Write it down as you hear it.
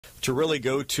to really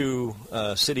go to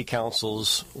city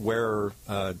councils where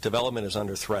development is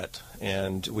under threat.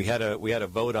 And we had a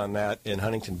vote on that in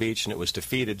Huntington Beach, and it was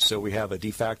defeated. So we have a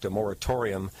de facto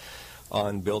moratorium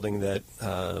on building that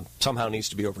somehow needs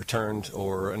to be overturned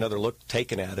or another look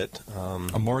taken at it.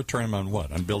 A moratorium on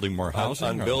what? On building more housing?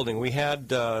 On building. We had,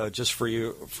 just for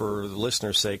the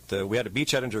listeners' sake, we had a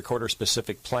Beach Edinger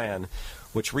corridor-specific plan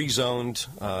which rezoned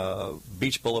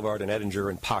Beach Boulevard and Edinger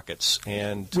in pockets.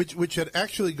 And which had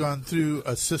actually gone through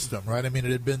a system, right? I mean,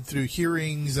 it had been through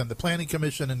hearings and the Planning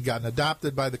Commission and gotten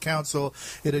adopted by the council.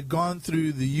 It had gone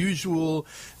through the usual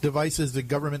devices the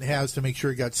government has to make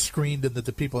sure it got screened and that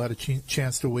the people had a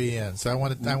chance to weigh in. So I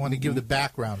want to give the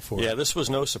background for it. Yeah, this was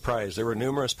no surprise. There were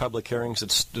numerous public hearings.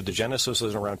 The genesis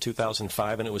was around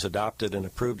 2005, and it was adopted and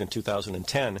approved in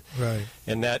 2010. Right.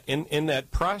 And that in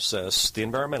that process, the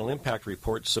environmental impact report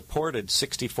supported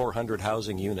 6,400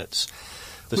 housing units.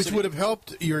 Which would have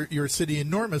helped your city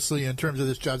enormously in terms of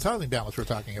this jobs housing balance we're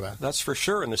talking about. That's for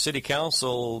sure. And the city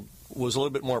council was a little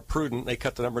bit more prudent. They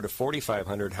cut the number to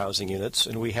 4,500 housing units,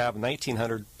 and we have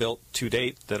 1,900 built to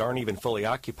date that aren't even fully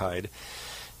occupied.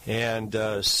 And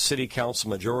city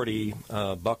council majority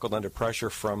buckled under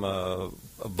pressure from a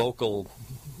vocal,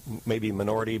 maybe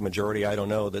minority, majority, I don't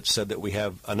know, that said that we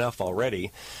have enough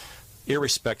already,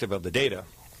 irrespective of the data.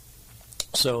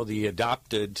 So the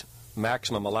adopted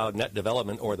maximum allowed net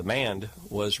development, or the MAND,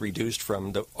 was reduced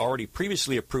from the already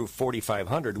previously approved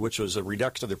 4,500, which was a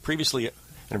reduction of the previously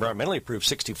environmentally approved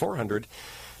 6,400,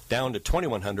 down to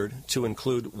 2,100 to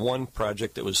include one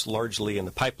project that was largely in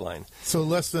the pipeline. So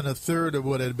less than a third of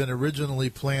what had been originally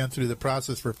planned through the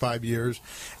process for 5 years,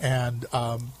 and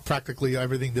practically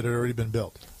everything that had already been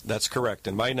built. That's correct.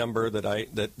 And my number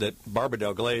that Barbara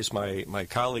Delglaze, my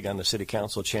colleague on the city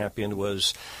council, championed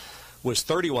was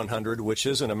 3,100, which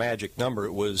isn't a magic number.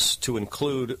 It was to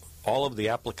include all of the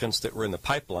applicants that were in the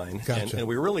pipeline. Gotcha. And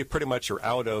we really pretty much are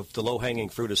out of the low-hanging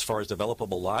fruit as far as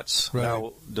developable lots. Right.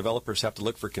 Now developers have to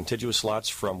look for contiguous lots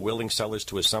from willing sellers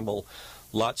to assemble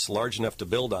lots large enough to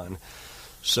build on.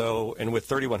 So, and with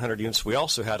 3,100 units, we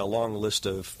also had a long list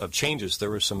of changes.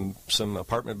 There were some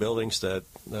apartment buildings that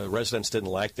residents didn't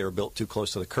like. They were built too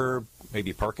close to the curb.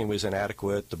 Maybe parking was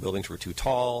inadequate. The buildings were too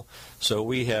tall. So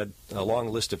we had a long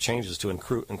list of changes to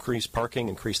increase parking,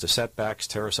 increase the setbacks,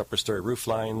 terrace upper story roof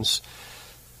lines,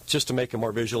 just to make it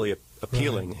more visually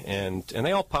appealing. Right. And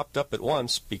they all popped up at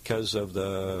once because of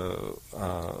the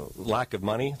lack of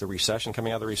money, the recession,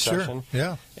 coming out of the recession. Sure.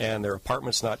 Yeah. And their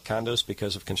apartments, not condos,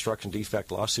 because of construction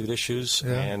defect lawsuit issues.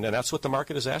 Yeah. And that's what the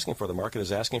market is asking for. The market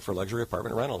is asking for luxury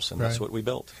apartment rentals, and right. That's what we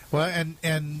built. Well,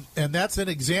 and that's an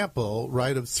example,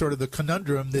 right, of sort of the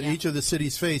conundrum that each of the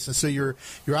cities face. And so your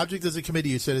object as a committee,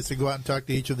 you said, is to go out and talk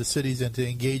to each of the cities and to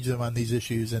engage them on these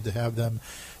issues and to have them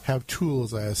have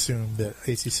tools, I assume, that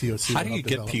ACCOC How do you get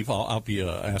develop. people, I'll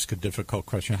ask a difficult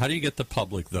question. How do you get the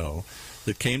public, though,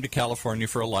 that came to California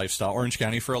for a lifestyle, Orange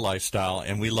County for a lifestyle,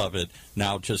 and we love it,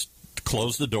 now just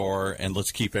close the door and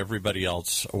let's keep everybody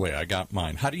else away? I got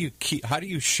mine. How do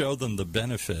you show them the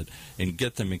benefit and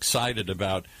get them excited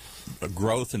about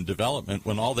growth and development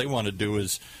when all they want to do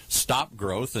is stop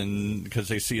growth, and because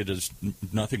they see it as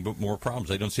nothing but more problems?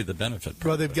 They don't see the benefit.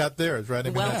 Well, they've got theirs, right?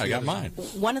 I got mine.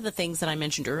 One of the things that I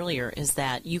mentioned earlier is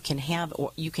that you can have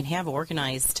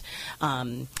organized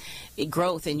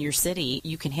growth in your city.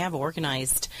 You can have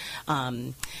organized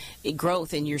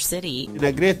growth in your city. In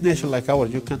a great nation like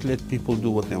ours, you can't let people do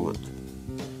what they want.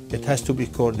 It has to be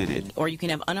coordinated. Or you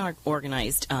can have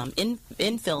unorganized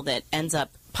infill that ends up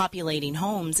populating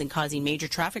homes and causing major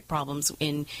traffic problems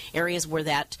in areas where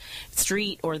that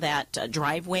street or that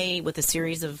driveway with a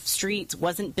series of streets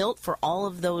wasn't built for all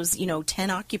of those, 10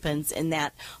 occupants in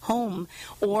that home.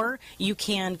 Or you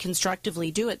can constructively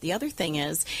do it. The other thing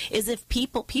is if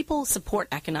people support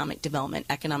economic development,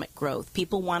 economic growth.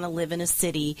 People want to live in a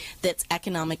city that's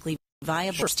economically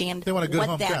viable. Sure. Understand they want a good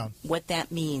hometown. What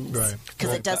that means, right?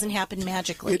 Because it doesn't happen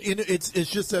magically. It's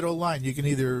just that old line. You can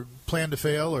either plan to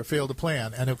fail or fail to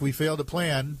plan. And if we fail to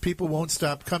plan, people won't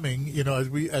stop coming. As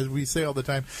we say all the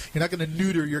time, you're not going to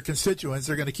neuter your constituents.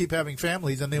 They're going to keep having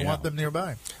families, and they want them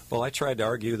nearby. Well, I tried to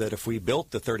argue that if we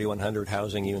built the 3,100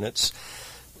 housing units,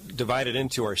 divided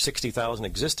into our 60,000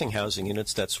 existing housing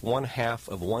units, that's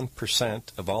 0.5%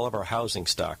 of all of our housing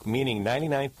stock, meaning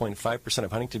 99.5%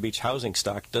 of Huntington Beach housing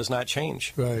stock does not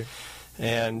change. Right.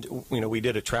 And, we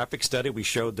did a traffic study. We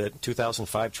showed that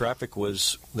 2005 traffic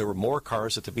there were more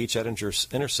cars at the Beach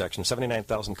Edinger intersection,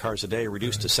 79,000 cars a day,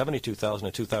 reduced to 72,000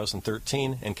 in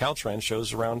 2013, and Caltrans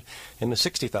shows around in the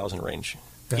 60,000 range.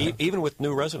 even with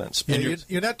new residents. Yeah,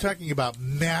 you're not talking about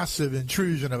massive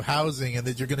intrusion of housing and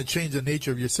that you're going to change the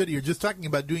nature of your city. You're just talking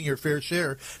about doing your fair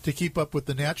share to keep up with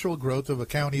the natural growth of a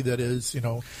county that is,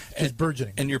 is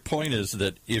burgeoning. And your point is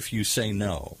that if you say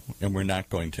no, and we're not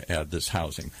going to add this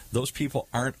housing, those people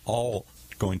aren't all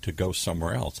going to go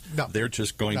somewhere else. No. They're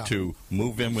just going to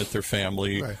move in with their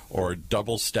family Right. or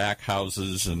double stack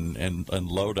houses and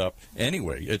load up.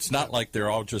 Anyway, it's not like they're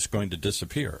all just going to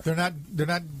disappear. They're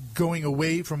not going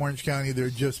away from Orange County. They're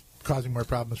just causing more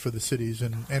problems for the cities.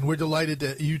 And we're delighted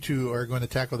that you two are going to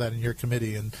tackle that in your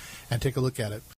committee and take a look at it.